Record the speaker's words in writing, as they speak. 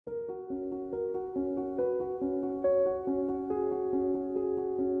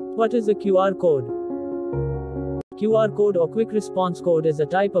What is a QR code? QR code or quick response code is a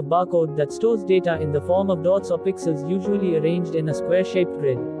type of barcode that stores data in the form of dots or pixels, usually arranged in a square-shaped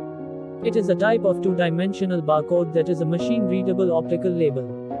grid. It is a type of two-dimensional barcode that is a machine-readable optical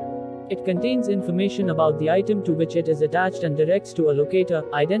label. It contains information about the item to which it is attached and directs to a locator,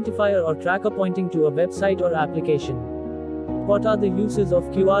 identifier or tracker pointing to a website or application. What are the uses of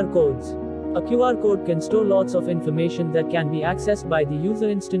QR codes? A QR code can store lots of information that can be accessed by the user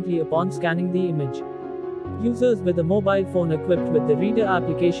instantly upon scanning the image. Users with a mobile phone equipped with the reader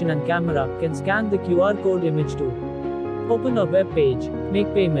application and camera can scan the QR code image to open a web page,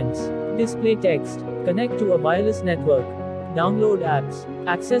 make payments, display text, connect to a wireless network, download apps,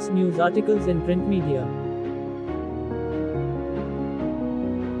 access news articles in print media.